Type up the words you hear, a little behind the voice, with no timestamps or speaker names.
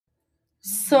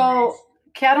So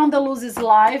Cat on the Loose is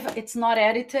live. It's not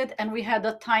edited, and we had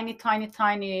a tiny, tiny,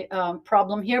 tiny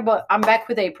problem here. But I'm back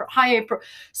with April. Hi, April.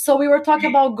 So we were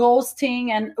talking about ghosting,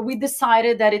 and we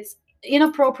decided that it's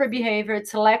inappropriate behavior.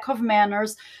 It's a lack of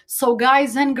manners. So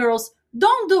guys and girls,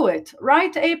 don't do it,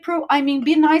 right, April? I mean,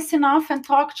 be nice enough and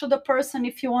talk to the person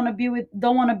if you want to be with,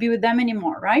 don't want to be with them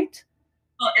anymore, right?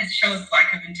 Well, it shows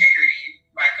lack of integrity,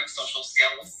 lack of social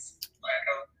skills, lack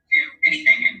of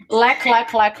anything. Lack.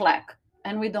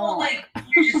 And we don't like.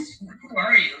 You're just, who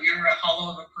are you? You're a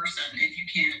hollow of a person if you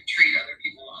can't treat other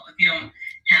people well, if you don't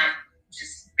have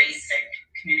just basic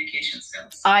communication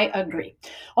skills. I agree.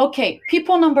 Okay,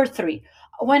 people number 3.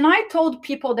 When I told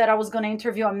people that I was going to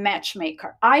interview a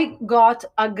matchmaker, I got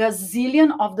a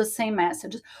gazillion of the same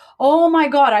messages. Oh my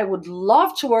God, I would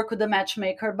love to work with a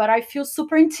matchmaker, but I feel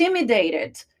super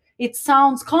intimidated. It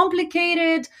sounds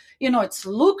complicated. It's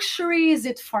luxury. Is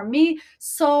it for me?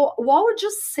 So what would you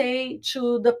say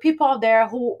to the people out there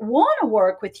who want to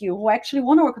work with you, who actually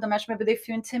want to work with a matchmaker, but they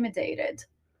feel intimidated?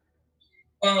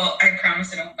 Well, I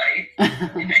promise I don't bite.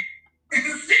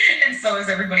 And so is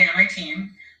everybody on my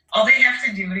team. All they have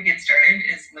to do to get started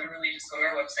is literally just go to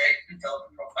our website and fill out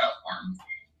the profile form.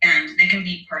 And they can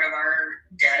be part of our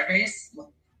database.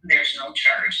 There's no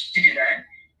charge to do that.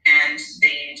 And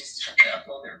they just have to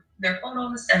upload their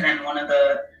photos. And then one of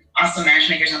the awesome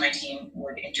matchmakers on my team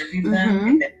would interview them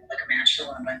if they like a match for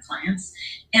one of my clients.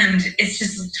 And it's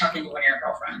just like talking to one of your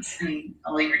girlfriends. And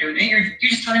all you're doing, you're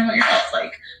just talking about yourself.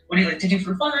 Like, what do you like to do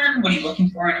for fun? What are you looking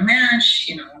for in a match?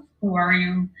 Who are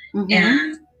you?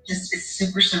 And just, it's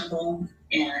super simple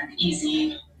and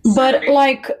easy. But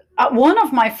like one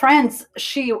of my friends,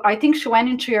 I think she went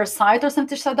into your site or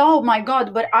something. She said, oh my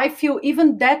God, but I feel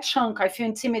even that chunk, I feel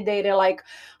intimidated. Like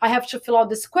I have to fill out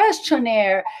this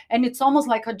questionnaire and it's almost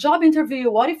like a job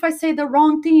interview. What if I say the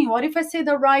wrong thing? What if I say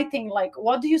the right thing? Like,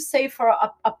 what do you say for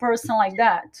a person like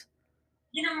that?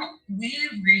 We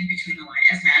read between the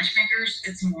lines. As matchmakers,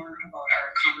 it's more about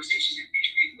our conversation and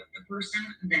interview with the person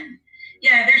than,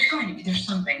 there's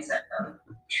some things that are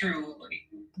true. Like,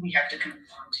 we have to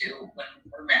conform to when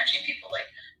we're matching people. Like,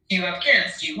 do you have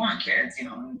kids? Do you want kids?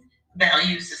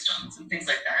 Value systems and things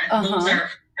like that. Those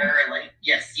are like,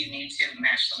 yes, you need to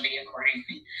match somebody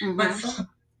accordingly. But some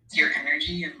your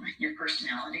energy and like your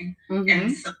personality.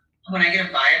 And so when I get a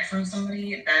vibe from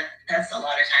somebody, that's a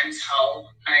lot of times how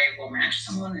I will match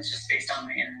someone. It's just based on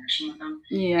my interaction with them.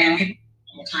 Yeah. And people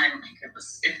all the time, like it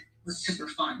was super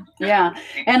fun. Yeah.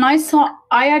 And I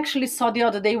actually saw the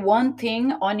other day one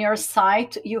thing on your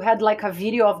site. You had like a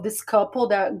video of this couple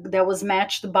that was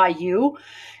matched by you.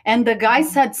 And the guy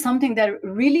said something that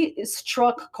really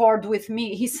struck a chord with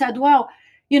me. He said, well,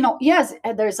 yes,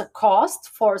 there's a cost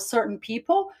for certain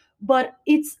people, but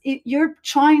you're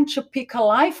trying to pick a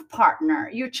life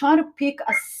partner. You're trying to pick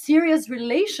a serious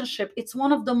relationship. It's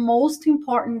one of the most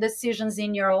important decisions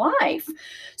in your life.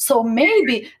 So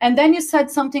maybe, and then you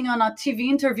said something on a TV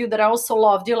interview that I also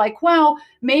loved. You're like, well,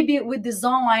 maybe with these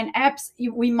online apps,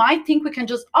 we might think we can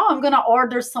just, I'm going to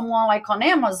order someone like on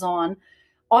Amazon.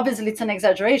 Obviously, it's an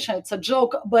exaggeration. It's a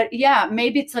joke. But yeah,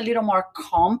 maybe it's a little more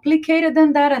complicated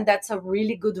than that. And that's a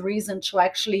really good reason to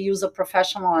actually use a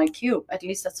professional like you. At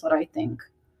least that's what I think.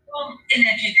 Well, and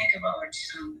if you think about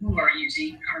who are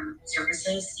using our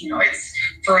services, it's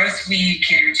for us, we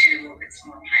cater to, it's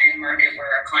more high-end market where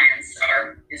our clients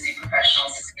are busy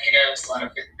professionals, executives, a lot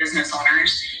of business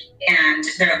owners, and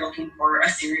they're looking for a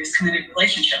serious committed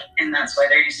relationship. And that's why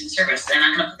they're using the service. They're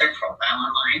not going to put their profile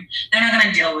online. They're not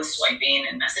going to deal with swiping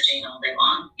and messaging all day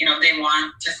long. They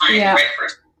want to find the right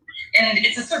person. And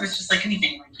it's a service just like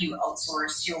anything. Like you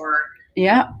outsource your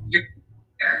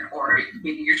or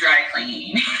maybe your dry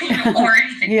cleaning or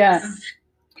anything. Yeah.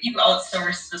 You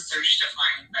outsource the search to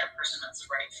find that person that's the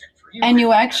right fit for you. And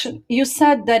you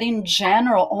said that in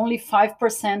general, only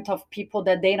 5% of people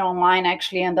that date online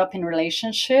actually end up in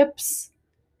relationships.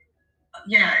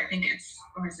 Yeah, I think it's,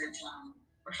 or is it,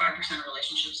 or 5% of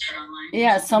relationships start online?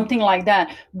 Yeah, something like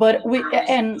that. But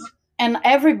and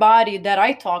everybody that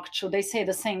I talk to, they say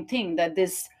the same thing, that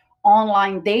this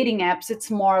online dating apps,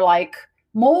 it's more like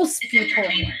most people.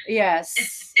 Yes,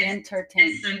 it's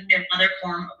entertainment. It's another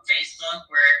form of Facebook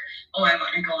where, I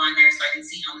want to go on there so I can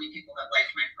see how many people have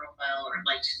liked my profile or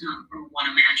liked or want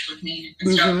to match with me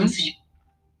and stuff. And so you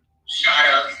shot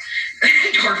of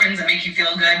endorphins that make you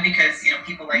feel good because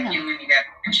people like you and you get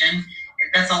attention.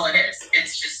 That's all it is.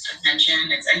 It's just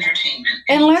attention. It's entertainment.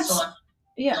 And let's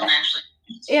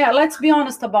be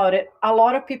honest about it. A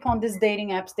lot of people on these dating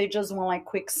apps, they just want like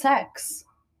quick sex,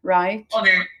 right? Well,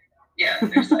 there's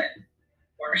that,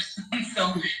 of course.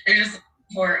 So they're just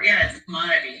it's a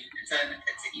commodity. It's an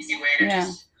easy way to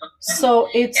just. So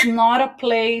it's not a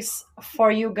place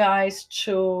for you guys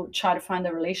to try to find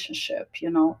a relationship,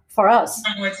 for us.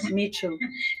 Me too.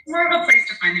 It's more of a place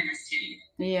to find an STD.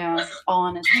 Yeah,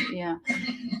 honest. Yeah.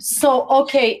 So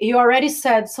okay, you already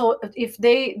said, so if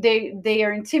they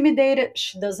are intimidated,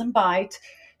 she doesn't bite.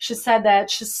 She said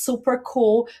that she's super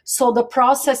cool. So the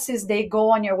process is they go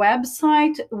on your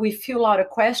website, we fill out a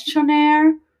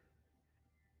questionnaire,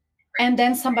 and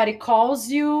then somebody calls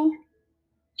you.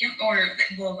 Yep,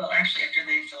 they'll actually, after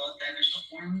they fill out the initial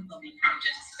form, they'll be prompted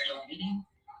to schedule a meeting,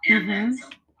 and then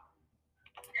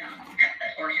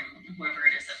or him, whoever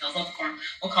it is that fills out the form,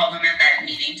 we'll call them at that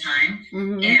meeting time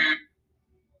and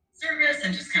service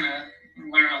and just kind of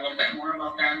learn a little bit more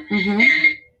about them.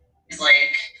 And it's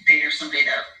like they are somebody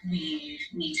that we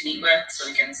need to meet with, so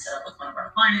we can set up with one of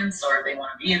our clients, or if they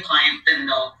want to be a client, then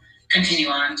they'll continue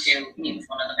on to meet with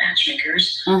one of the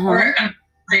matchmakers, or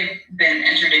they've been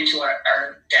entered into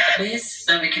our database,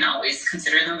 then we can always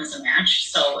consider them as a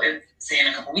match. So if, say, in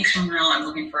a couple weeks from now, I'm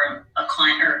looking for a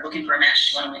client or looking for a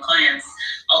match to one of my clients,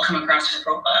 I'll come across her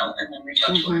profile and then reach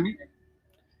out to her.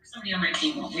 Somebody on my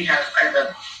team, I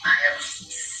have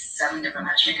 7 different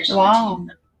matchmakers on my team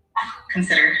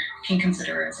that can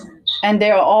consider as a match. And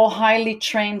they're all highly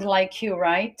trained like you,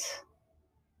 right?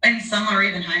 And some are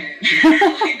even higher.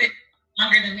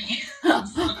 Longer than me.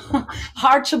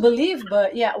 Hard to believe,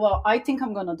 but yeah, well, I think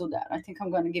I'm gonna do that. I think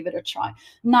I'm gonna give it a try.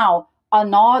 Now,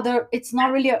 it's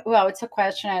not really it's a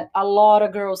question. A lot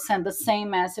of girls send the same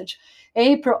message.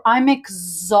 April, I'm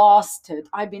exhausted.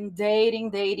 I've been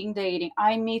dating.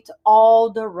 I meet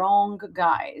all the wrong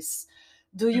guys.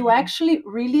 Do you actually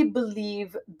really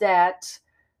believe that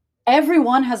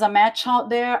everyone has a match out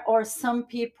there, or some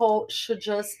people should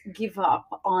just give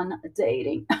up on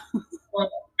dating?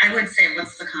 Well, I would say,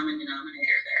 what's the common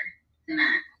denominator there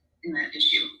in that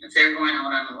issue? If they're going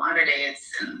out on a lot of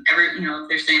dates and if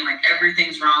they're saying like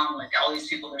everything's wrong, like all these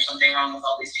people, there's something wrong with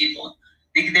all these people,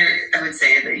 I would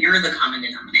say that you're the common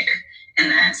denominator, and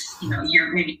that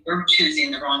you're choosing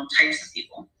the wrong types of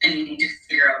people, and you need to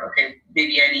figure out, okay,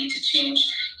 maybe I need to change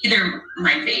either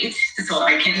my bait so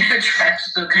I can attract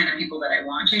the kind of people that I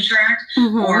want to attract,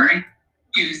 or I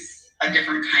choose a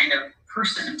different kind of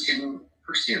person to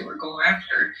pursue or go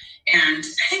after. And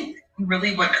I think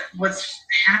really what's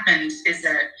happened is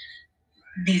that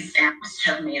these apps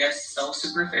have made us so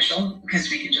superficial, because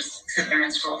we can just sit there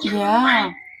and scroll through and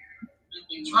find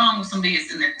things wrong with somebody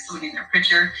in their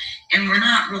picture, and we're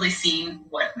not really seeing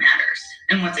what matters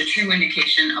and what's a true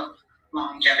indication of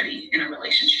longevity in a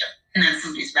relationship. And that's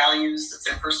somebody's values, that's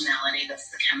their personality, that's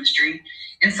the chemistry.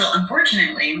 And so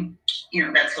unfortunately,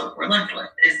 that's what we're left with,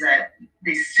 is that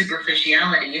the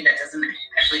superficiality that doesn't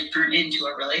actually turn into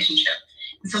a relationship.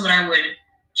 And so what I would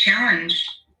challenge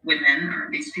women, or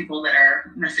these people that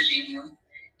are messaging you,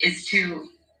 is to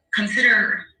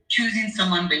consider choosing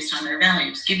someone based on their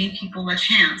values, giving people a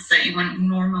chance that you wouldn't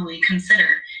normally consider,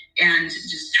 and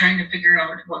just trying to figure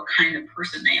out what kind of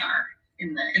person they are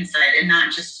in the inside, and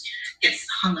not just gets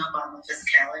hung up on the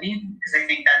physicality, because I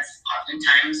think that's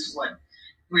oftentimes what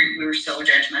we're so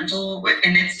judgmental with,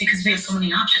 and it's because we have so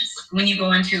many options. Like when you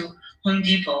go into Home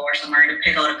Depot or somewhere to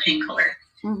pick out a paint color,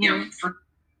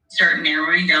 start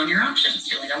narrowing down your options.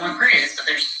 You're like, I want grays, but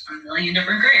there's a million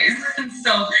different grays.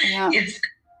 So it's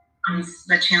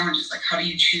the challenge is like, how do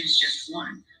you choose just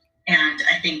one? And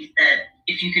I think that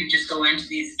if you could just go into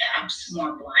these apps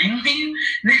more blindly,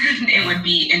 then it would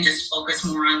be, and just focus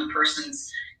more on the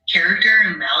person's character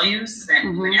and values,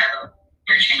 then you would have a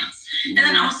better chance. And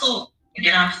then also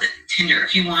get off the Tinder.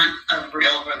 If you want a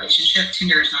real relationship,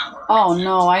 Tinder is not working. Oh,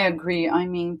 no, I agree. I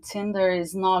mean, Tinder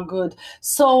is not good.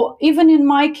 So even in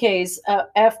my case,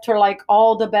 after like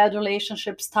all the bad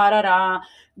relationships,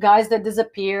 guys that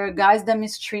disappear, guys that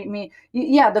mistreat me,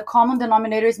 the common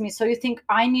denominator is me. So you think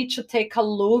I need to take a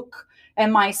look at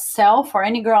myself, or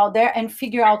any girl out there, and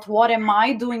figure out what am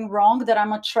I doing wrong that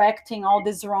I'm attracting all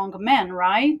these wrong men,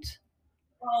 right?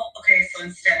 Well, okay, so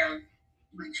instead of,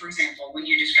 like, for example, when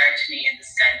you described to me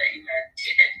this guy that you had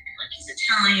dated, like, he's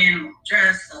Italian,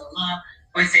 well-dressed, blah, blah, blah,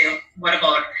 I would say, what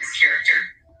about his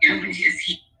character? Is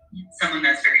he someone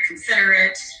that's very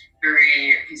considerate,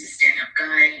 he's a stand-up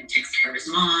guy, he takes care of his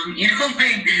mom,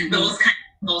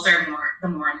 those are the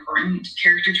more important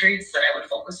character traits that I would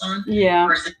focus on.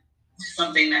 Versus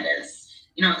something that is,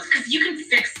 because you can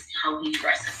fix how he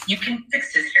dresses, you can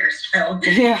fix his hairstyle,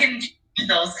 you can do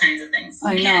those kinds of things.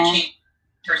 You can't change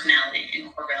personality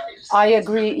and core values. I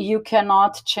agree. You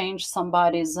cannot change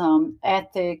somebody's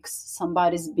ethics,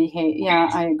 somebody's behavior. Yeah,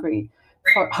 I agree.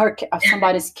 For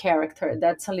somebody's character,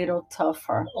 that's a little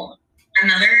tougher.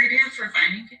 Another idea for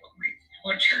finding people,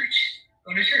 What church?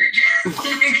 Go to church.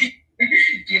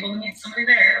 Be able to meet somebody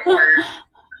there, or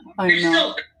there's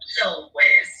still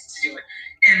ways to do it.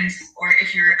 And or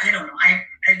if you're, I don't know, I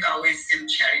always am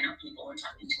chatting up people and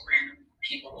talking to random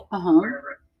people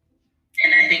wherever.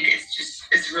 And I think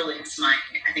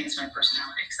I think it's my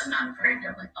personality, because I'm not afraid to,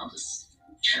 like, I'll just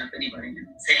chat up anybody and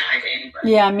say hi to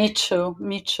anybody. Yeah, me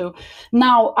too.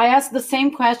 Now, I asked the same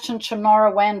question to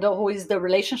Nora Wendell, who is the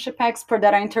relationship expert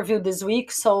that I interviewed this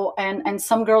week. So, and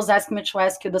some girls asked me to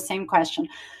ask you the same question.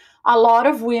 A lot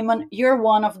of women, you're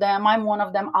one of them, I'm one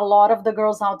of them, a lot of the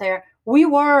girls out there,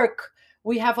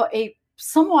 we have a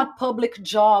somewhat public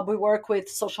job. We work with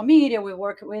social media, we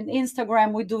work with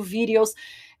Instagram, we do videos,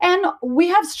 and we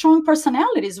have strong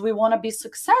personalities. We want to be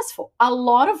successful. A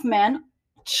lot of men,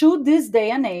 to this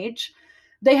day and age,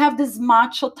 they have this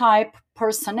macho type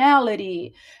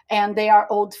personality, and they are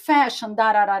old fashioned,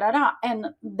 and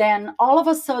then all of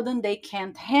a sudden they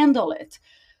can't handle it.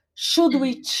 Should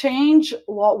we change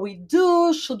what we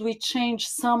do? Should we change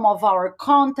some of our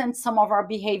content, some of our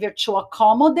behavior to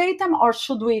accommodate them? Or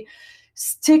should we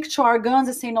stick to our guns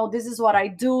and say, no, this is what I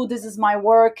do, this is my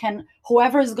work, and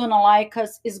whoever is going to like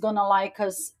us is going to like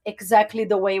us exactly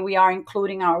the way we are,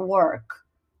 including our work?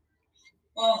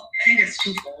 Well, I think it's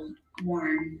twofold.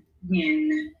 One,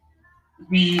 when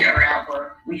we are at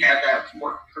work, we have that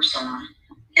work persona,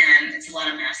 and it's a lot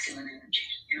of masculine energy.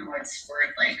 It's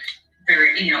where, like,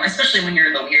 very, especially when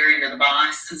you're the leader, you're the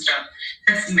boss and stuff,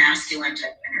 that's masculine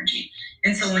type energy.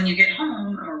 And so when you get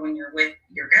home, or when you're with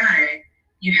your guy,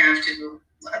 you have to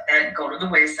let that go to the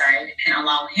wayside and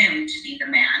allow him to be the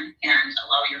man, and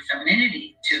allow your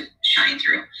femininity to shine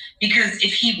through. Because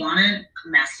if he wanted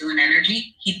masculine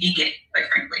energy, he'd be gay, quite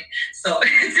frankly. So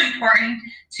it's important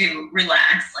to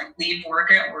relax, like leave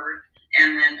work at work,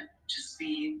 and then just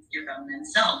be your feminine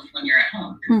self when you're at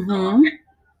home. Mm-hmm.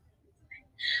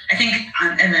 I think,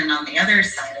 and then on the other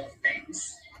side of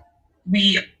things,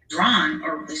 we are drawn,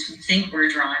 or at least we think we're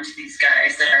drawn to these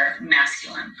guys that are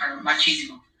masculine, or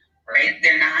machismo, right?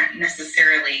 They're not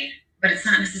necessarily, but it's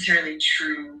not necessarily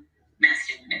true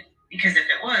masculinity, because if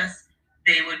it was,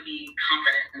 they would be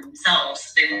confident in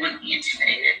themselves. They wouldn't be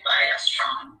intimidated by a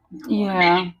strong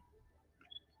woman.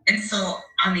 And so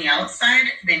on the outside,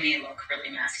 they may look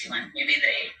really masculine. Maybe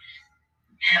they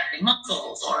have big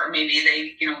muscles, or maybe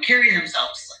they, carry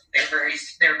themselves like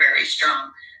they're very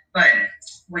strong. But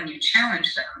when you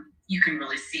challenge them, you can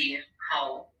really see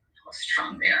how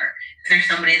strong they are. If there's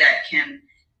somebody that can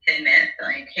admit,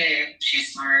 like, hey,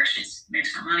 she's smart, she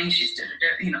makes more money, she's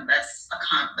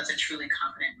that's a truly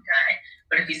confident guy.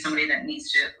 But if he's somebody that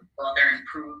needs to go out there and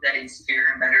prove that he's bigger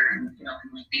and better, and and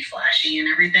like be flashy and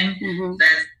everything,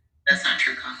 that's not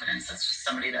true confidence. That's just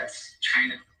somebody that's trying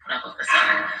to put up with the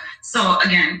facade. So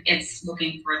again, it's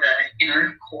looking for the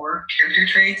inner core character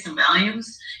traits and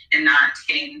values, and not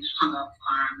getting hung up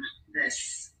on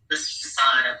this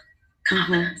facade of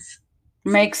confidence.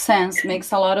 Makes sense.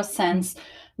 Makes a lot of sense.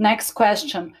 Next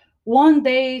question. 1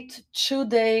 date, 2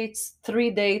 dates, 3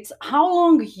 dates. How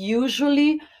long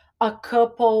usually a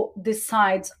couple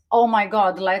decides, oh my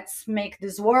God, let's make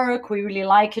this work, we really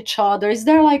like each other? Is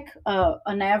there like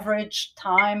an average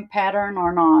time pattern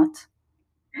or not?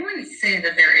 I wouldn't say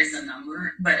that there is a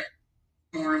number, but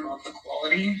more about the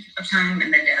quality of time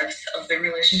and the depth of the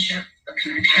relationship, the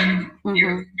connection.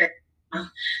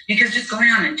 Because just going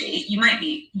on a date, you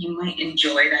might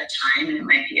enjoy that time, and it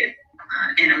might be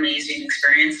an amazing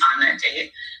experience on that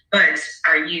date. But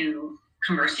are you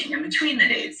conversing in between the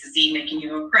dates? Is he making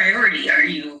you a priority? Are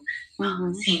you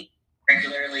seeing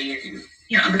regularly?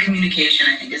 The communication,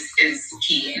 I think, is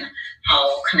key in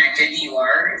how connected you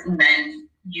are. And then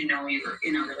you're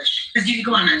in a relationship. Because you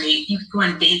could go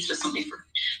on dates with somebody for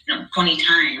 20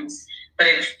 times, but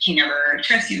if he never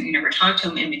texts you never talk to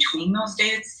him in between those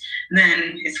dates,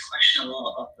 then it's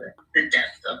questionable about the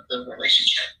depth of the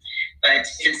relationship. But if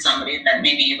it's somebody that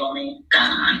maybe you've only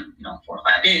gone on 4 or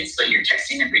 5 dates, but you're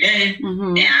texting every day,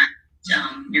 and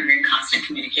you're in constant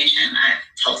communication, that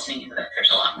tells me that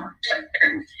there's a lot more depth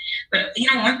there. But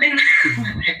one thing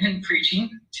that I've been preaching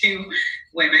to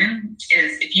women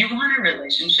is, if you want a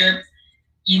relationship,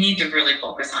 you need to really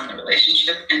focus on the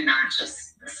relationship and not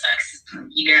just the sex.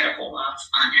 You gotta hold off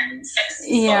on having sex.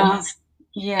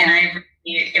 And I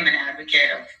really am an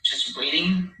advocate of just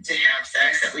waiting to have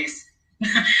sex, at least.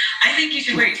 I think you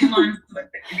should wait 2 months, but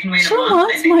you can wait 2 a month. 2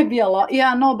 months might be a lot.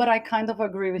 Yeah, no, but I kind of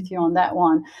agree with you on that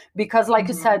one. Because like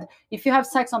you said, if you have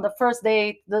sex on the first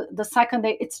date, the second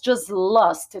date, it's just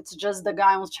lust. It's just the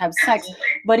guy wants to have sex.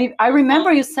 But I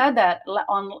remember you said that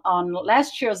on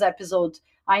last year's episode.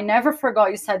 I never forgot.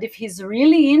 You said if he's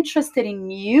really interested in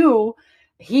you,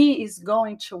 he is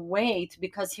going to wait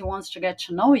because he wants to get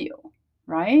to know you,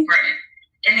 right? Right.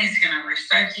 And he's going to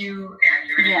respect you, and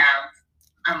you're going to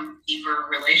have deeper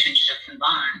relationship and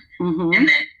bond. Mm-hmm. And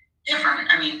then different.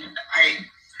 I mean,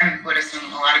 I would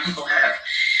assume a lot of people have,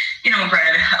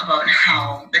 read about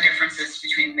how the differences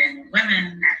between men and women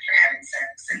after having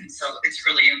sex. And so it's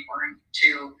really important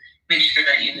to make sure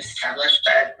that you've established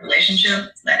that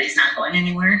relationship, that he's not going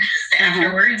anywhere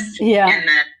afterwards. Yeah. And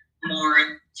that more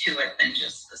to it than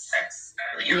just the sex.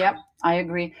 Yep, I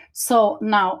agree. So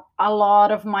now a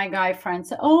lot of my guy friends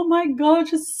say, oh my God,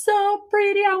 she's so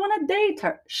pretty. I want to date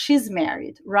her. She's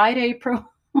married, right, April?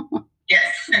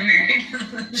 Yes, I'm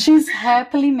married. She's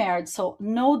happily married, so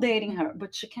no dating her,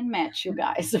 but she can match you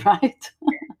guys, right?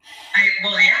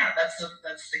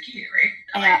 That's the key, right?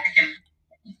 Yeah.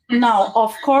 Now,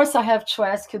 of course, I have to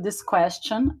ask you this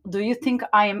question. Do you think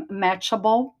I am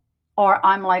matchable, or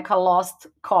I'm like a lost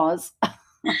cause?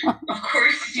 Of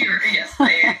course, you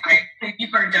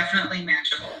are definitely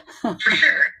matchable, for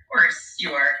sure. Of course,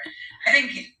 you are. I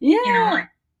think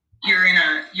you're in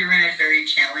a very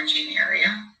challenging area.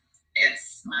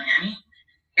 It's Miami,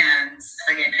 and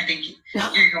again, I think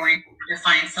you're going to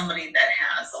find somebody that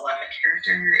has a lot of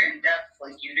character and depth,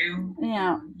 like you do.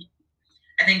 Yeah.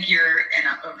 I think you're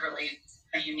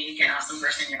a unique and awesome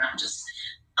person. You're not just.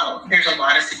 There's a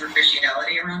lot of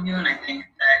superficiality around you, and I think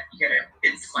that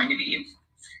it's going to be.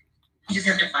 You just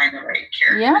have to find the right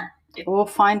character. Yeah, we'll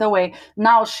find a way.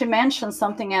 Now, she mentioned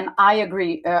something, and I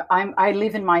agree. I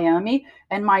live in Miami,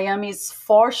 and Miami is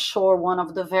for sure one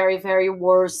of the very, very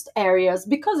worst areas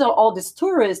because of all these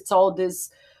tourists, all this.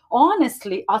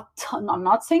 Honestly, a ton. I'm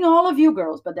not saying all of you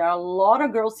girls, but there are a lot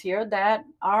of girls here that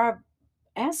are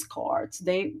escorts.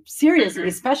 They seriously,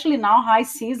 especially now, high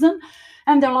season.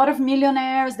 And there are a lot of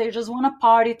millionaires. They just want to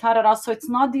party, ta-da-da. So it's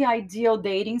not the ideal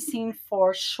dating scene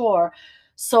for sure.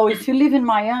 So if you live in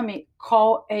Miami,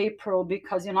 call April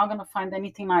because you're not going to find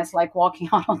anything nice like walking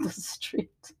out on the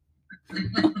street.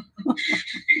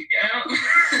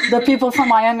 The people from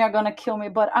Miami are going to kill me.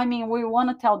 But I mean, we want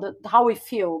to tell how we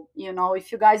feel.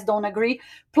 If you guys don't agree,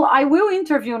 I will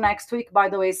interview next week, by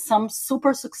the way, some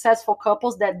super successful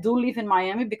couples that do live in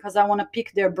Miami because I want to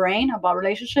pick their brain about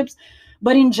relationships.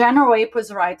 But in general,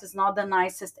 April's right. It's not the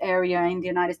nicest area in the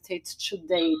United States to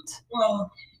date.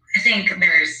 Well, I think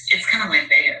it's kind of like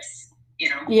Vegas,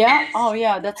 Yeah. Oh,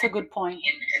 yeah. That's a good point.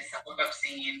 It's all about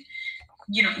seeing,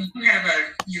 you have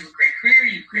a great career,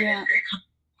 you've created a great company,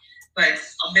 but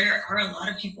there are a lot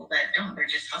of people that don't. They're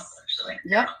just hustlers. So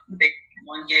they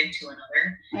one gig to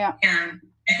another. Yeah. And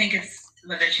I think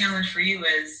the challenge for you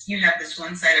is you have this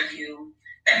one side of you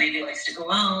that maybe likes to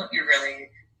go out.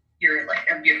 You're like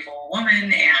a beautiful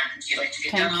woman and you like to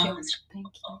get done and stuff. Thank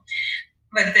you.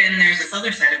 But then there's this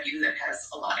other side of you that has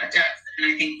a lot of depth.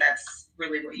 And I think that's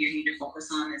really what you need to focus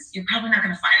on is you're probably not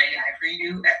going to find a guy for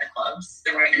you at the clubs,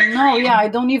 the right guy for you. Yeah, I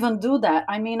don't even do that.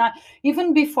 I mean,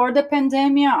 even before the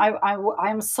pandemic,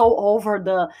 I'm so over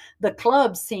the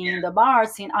club scene, the bar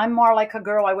scene. I'm more like a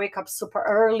girl. I wake up super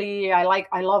early.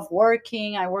 I love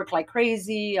working. I work like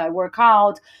crazy. I work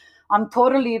out. I'm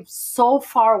totally so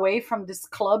far away from this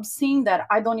club scene that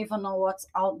I don't even know what's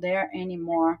out there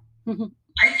anymore.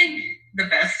 I think the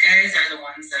best guys are the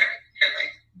ones that are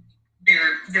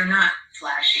they're not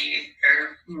flashy.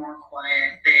 They're more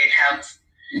quiet. They have,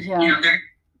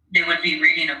 they would be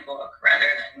reading a book rather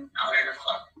than out at a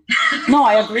club. No,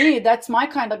 I agree. That's my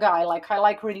kind of guy. Like I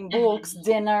like reading books,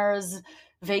 dinners,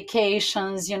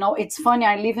 vacations. It's funny.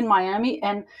 I live in Miami,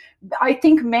 and I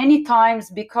think many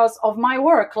times because of my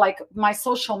work, like my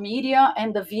social media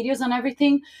and the videos and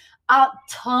everything, a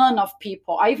ton of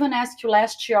people. I even asked you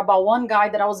last year about one guy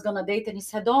that I was going to date, and he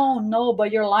said, oh no,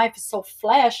 but your life is so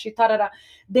flashy. Ta-da-da.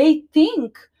 They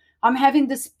think I'm having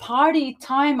this party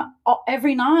time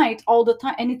every night, all the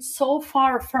time, and it's so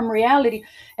far from reality.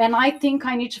 And I think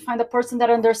I need to find a person that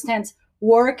understands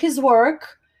work is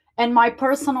work, and my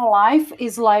personal life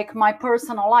is like my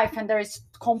personal life, and there is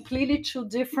completely two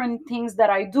different things that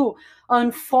I do.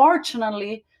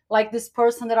 Unfortunately, like this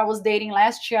person that I was dating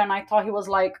last year, and I thought he was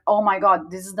like, oh my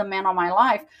God, this is the man of my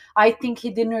life. I think he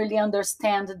didn't really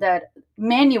understand that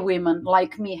many women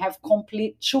like me have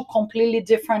two completely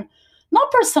different,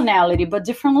 not personality, but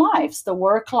different lives, the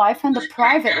work life and the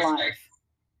private life.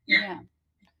 Yeah.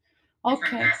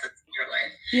 Okay.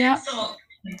 Yeah. So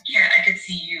I could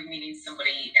see you meeting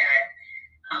somebody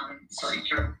at, so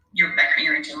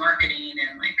you're into marketing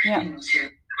and into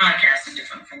podcasts and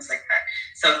different things like that.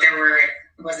 So if there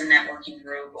was a networking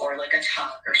group or like a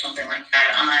talk or something like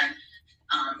that on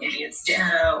maybe it's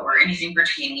data or anything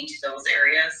pertaining to those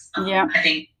areas. I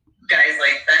think guys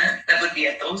like that would be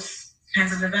at those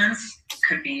kinds of events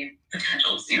could be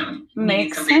potentials. You know,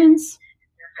 makes sense.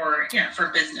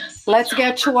 For business. Let's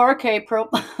get to work, April.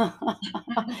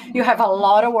 You have a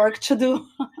lot of work to do.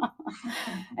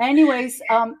 Anyways,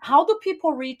 how do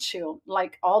people reach you?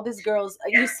 Like all these girls,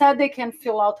 you said they can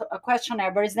fill out a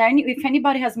questionnaire, but is there if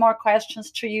anybody has more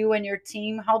questions to you and your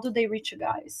team, how do they reach you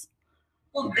guys?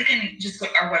 Well, they can just go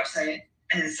to our website.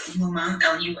 Is Luma,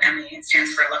 Luma. It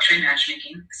stands for Luxury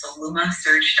Matchmaking. So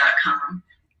lumasearch.com.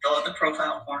 Fill out the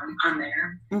profile form on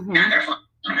there, and our phone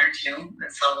on there too,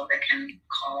 so they can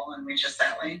call and reach us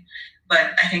that way.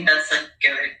 But I think that's a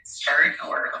good start.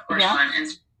 Or of course on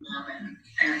Instagram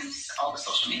and all the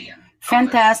social media.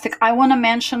 Fantastic. I want to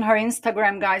mention her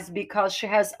Instagram, guys, because she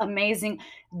has amazing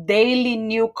daily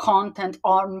new content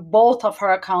on both of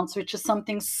her accounts, which is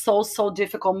something so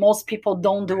difficult. Most people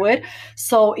don't do it.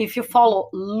 So if you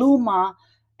follow Luma,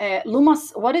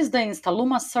 what is the Insta?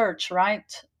 Luma Search, right?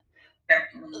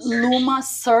 Luma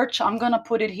Search. I'm going to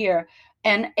put it here.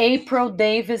 And April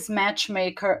Davis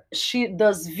Matchmaker. She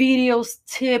does videos,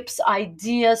 tips,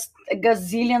 ideas,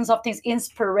 gazillions of things,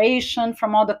 inspiration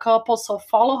from other couples. So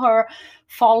follow her,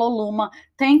 follow Luma.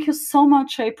 Thank you so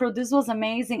much, April. This was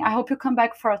amazing. I hope you come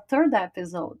back for a third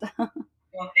episode.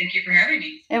 Well, thank you for having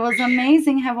me. It was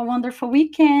amazing. Have a wonderful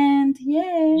weekend.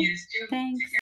 Yay. You too. Thanks.